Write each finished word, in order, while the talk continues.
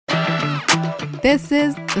This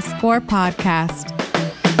is the Score Podcast.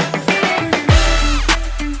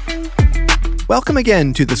 Welcome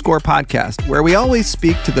again to the Score Podcast, where we always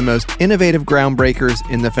speak to the most innovative groundbreakers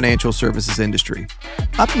in the financial services industry.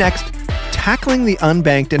 Up next, tackling the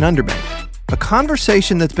unbanked and underbanked, a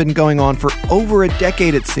conversation that's been going on for over a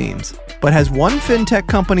decade, it seems. But has one fintech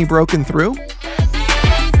company broken through?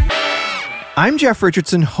 I'm Jeff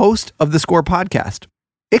Richardson, host of the Score Podcast.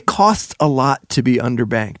 It costs a lot to be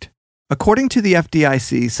underbanked. According to the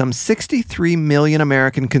FDIC, some 63 million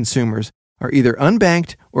American consumers are either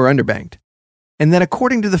unbanked or underbanked. And then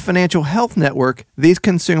according to the Financial Health Network, these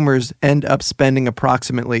consumers end up spending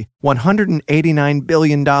approximately $189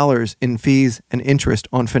 billion in fees and interest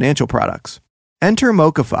on financial products. Enter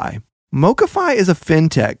Mochify. Mochify is a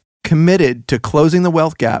fintech committed to closing the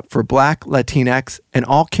wealth gap for Black, Latinx, and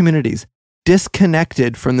all communities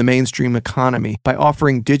disconnected from the mainstream economy by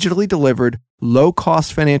offering digitally delivered,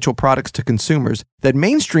 low-cost financial products to consumers that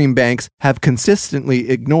mainstream banks have consistently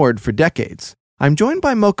ignored for decades. I'm joined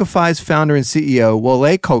by Mochify's founder and CEO,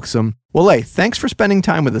 Wole Koksum. Wole, thanks for spending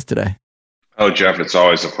time with us today. Oh, Jeff, it's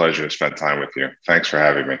always a pleasure to spend time with you. Thanks for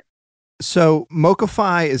having me. So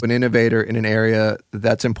Mochify is an innovator in an area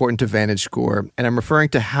that's important to VantageScore, and I'm referring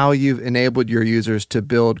to how you've enabled your users to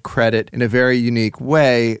build credit in a very unique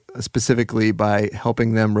way, specifically by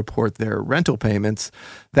helping them report their rental payments.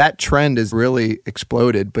 That trend has really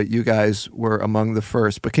exploded, but you guys were among the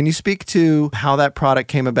first. But can you speak to how that product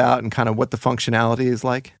came about and kind of what the functionality is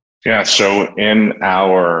like? Yeah, so in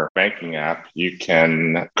our banking app, you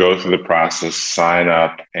can go through the process, sign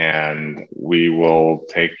up, and we will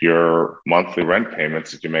take your monthly rent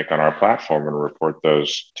payments that you make on our platform and report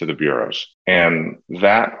those to the bureaus. And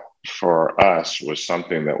that, for us, was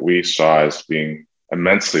something that we saw as being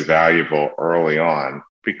immensely valuable early on,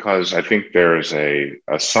 because I think there's a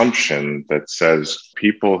assumption that says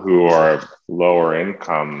people who are lower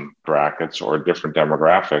income brackets or different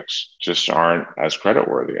demographics just aren't as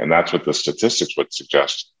creditworthy. And that's what the statistics would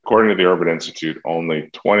suggest. According to the Urban Institute,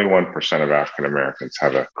 only 21% of African Americans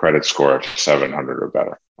have a credit score of 700 or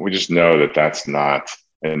better. We just know that that's not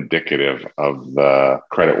indicative of the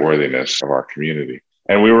creditworthiness of our community.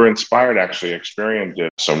 And we were inspired, actually. Experian did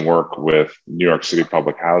some work with New York City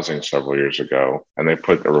Public Housing several years ago, and they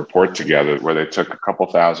put a report together where they took a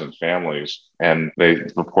couple thousand families and they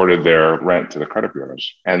reported their rent to the credit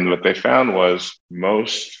bureaus. And what they found was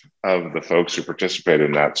most of the folks who participated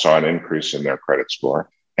in that saw an increase in their credit score.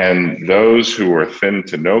 And those who were thin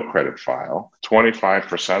to no credit file,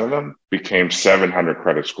 25% of them became 700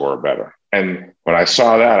 credit score or better. And when I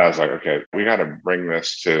saw that, I was like, okay, we got to bring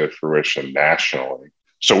this to fruition nationally.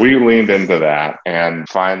 So we leaned into that and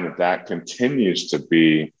find that that continues to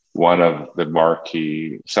be one of the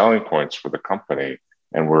marquee selling points for the company.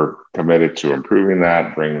 And we're committed to improving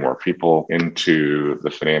that, bringing more people into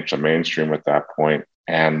the financial mainstream at that point.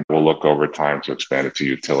 And we'll look over time to expand it to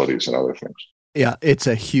utilities and other things. Yeah, it's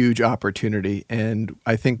a huge opportunity, and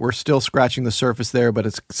I think we're still scratching the surface there, but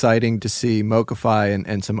it's exciting to see Mochify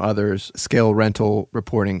and some others scale rental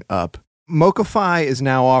reporting up. Mochify is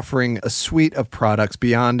now offering a suite of products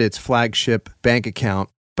beyond its flagship bank account,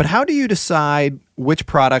 but how do you decide which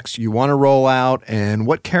products you want to roll out, and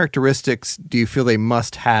what characteristics do you feel they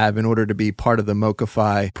must have in order to be part of the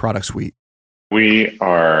Mochify product suite? We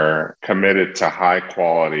are committed to high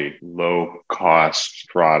quality, low cost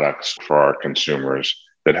products for our consumers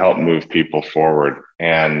that help move people forward.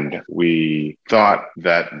 And we thought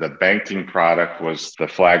that the banking product was the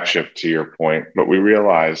flagship, to your point, but we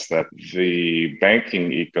realized that the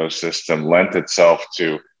banking ecosystem lent itself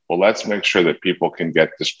to, well, let's make sure that people can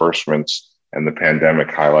get disbursements. And the pandemic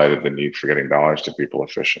highlighted the need for getting dollars to people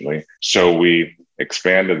efficiently. So we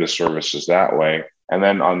expanded the services that way. And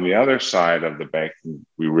then on the other side of the banking,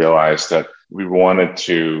 we realized that we wanted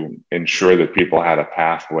to ensure that people had a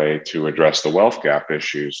pathway to address the wealth gap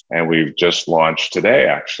issues. And we've just launched today,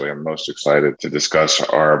 actually. I'm most excited to discuss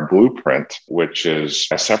our Blueprint, which is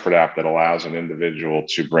a separate app that allows an individual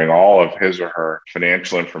to bring all of his or her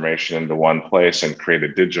financial information into one place and create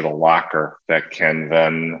a digital locker that can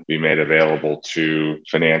then be made available to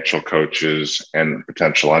financial coaches and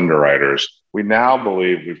potential underwriters. We now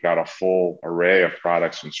believe we've got a full array of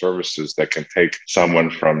products and services that can take someone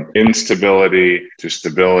from instability to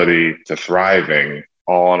stability to thriving,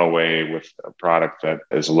 all in a way with a product that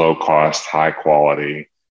is low cost, high quality,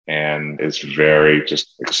 and is very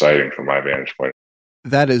just exciting from my vantage point.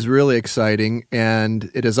 That is really exciting,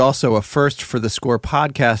 and it is also a first for the Score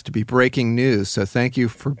podcast to be breaking news, so thank you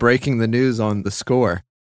for breaking the news on the Score.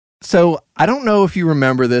 So I don't know if you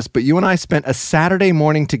remember this, but you and I spent a Saturday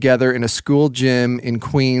morning together in a school gym in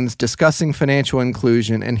Queens discussing financial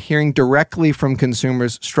inclusion and hearing directly from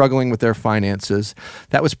consumers struggling with their finances.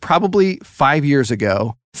 That was probably 5 years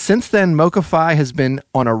ago. Since then, Mochify has been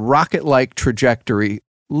on a rocket-like trajectory,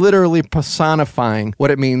 literally personifying what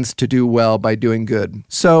it means to do well by doing good.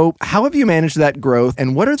 So how have you managed that growth,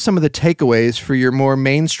 and what are some of the takeaways for your more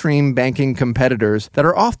mainstream banking competitors that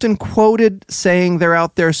are often quoted saying they're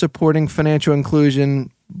out there supporting financial inclusion,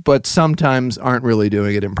 but sometimes aren't really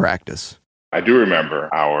doing it in practice? I do remember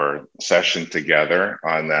our session together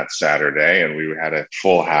on that Saturday, and we had a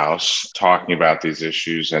full house talking about these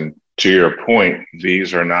issues. And to your point,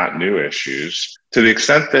 these are not new issues. To the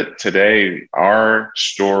extent that today our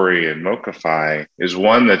story in Mochify is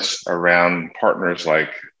one that's around partners like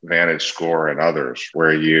VantageScore and others,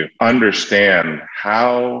 where you understand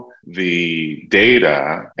how the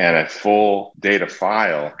data and a full data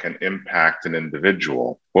file can impact an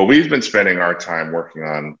individual. What we've been spending our time working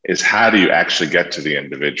on is how do you actually get to the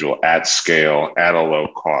individual at scale, at a low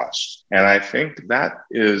cost? And I think that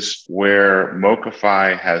is where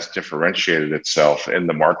Mochify has differentiated itself in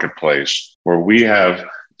the marketplace, where we have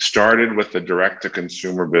started with the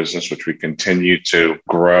direct-to-consumer business, which we continue to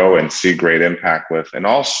grow and see great impact with, and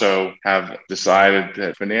also have decided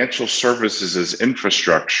that financial services as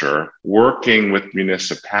infrastructure, working with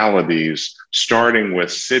municipalities, starting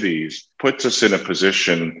with cities, puts us in a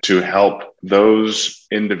position to help those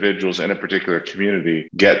individuals in a particular community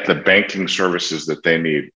get the banking services that they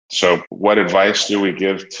need. So what advice do we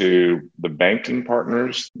give to the banking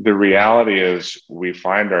partners? The reality is we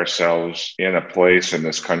find ourselves in a place in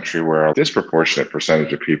this country where a disproportionate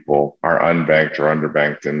percentage of people are unbanked or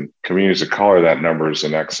underbanked. In communities of color, that number is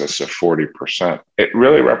in excess of 40%. It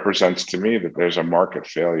really represents to me that there's a market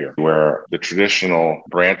failure where the traditional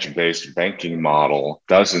branch-based banking model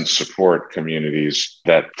doesn't support communities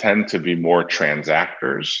that tend to be more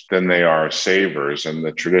transactors than they are savers, and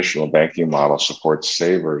the traditional banking model supports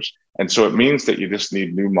savers. And so it means that you just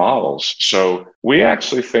need new models. So we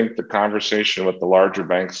actually think the conversation with the larger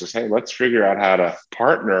banks is, hey, let's figure out how to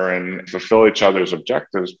partner and fulfill each other's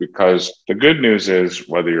objectives, because the good news is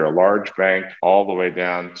whether you're a large bank all the way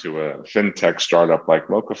down to a fintech startup like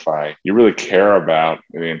Mochify, you really care about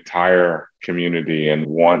the entire community and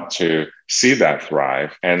want to see that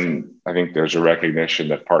thrive. And I think there's a recognition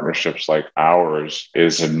that partnerships like ours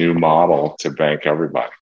is a new model to bank everybody.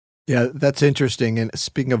 Yeah, that's interesting. And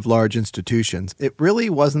speaking of large institutions, it really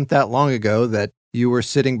wasn't that long ago that you were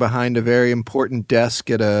sitting behind a very important desk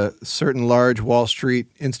at a certain large Wall Street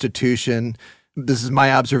institution. This is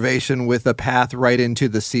my observation, with a path right into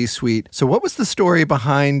the C-suite. So what was the story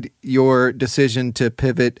behind your decision to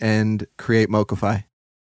pivot and create Mochify?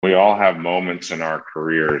 We all have moments in our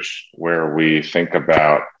careers where we think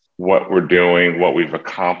about what we're doing, what we've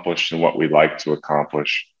accomplished, and what we'd like to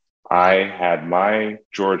accomplish. I had my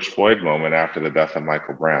George Floyd moment after the death of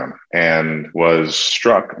Michael Brown and was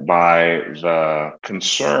struck by the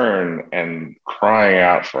concern and crying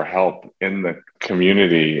out for help in the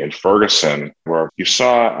community in Ferguson, where you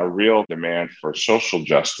saw a real demand for social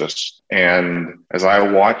justice. And as I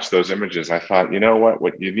watched those images, I thought, you know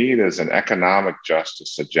what you need is an economic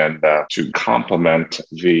justice agenda to complement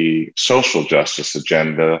the social justice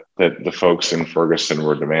agenda that the folks in Ferguson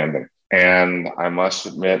were demanding. And I must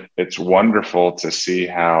admit, it's wonderful to see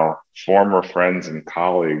how former friends and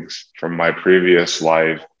colleagues from my previous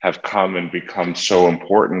life have come and become so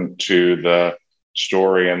important to the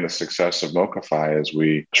story and the success of Mochify as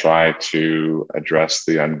we try to address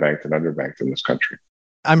the unbanked and underbanked in this country.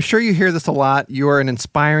 I'm sure you hear this a lot. You are an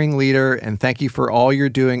inspiring leader, and thank you for all you're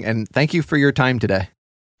doing, and thank you for your time today.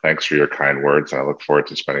 Thanks for your kind words, and I look forward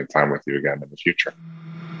to spending time with you again in the future.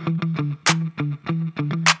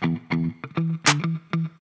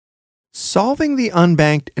 Solving the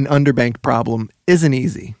unbanked and underbanked problem isn't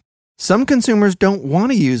easy. Some consumers don't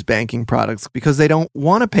want to use banking products because they don't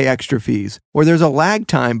want to pay extra fees, or there's a lag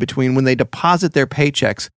time between when they deposit their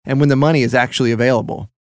paychecks and when the money is actually available.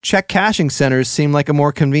 Check cashing centers seem like a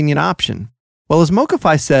more convenient option. Well, as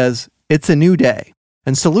Mochify says, it's a new day,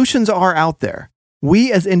 and solutions are out there.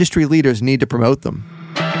 We as industry leaders need to promote them.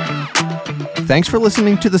 Thanks for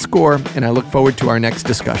listening to The Score, and I look forward to our next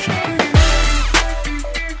discussion.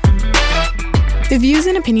 The views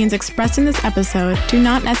and opinions expressed in this episode do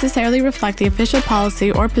not necessarily reflect the official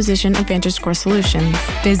policy or position of VantageScore Solutions.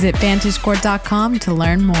 Visit VantageScore.com to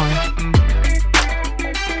learn more.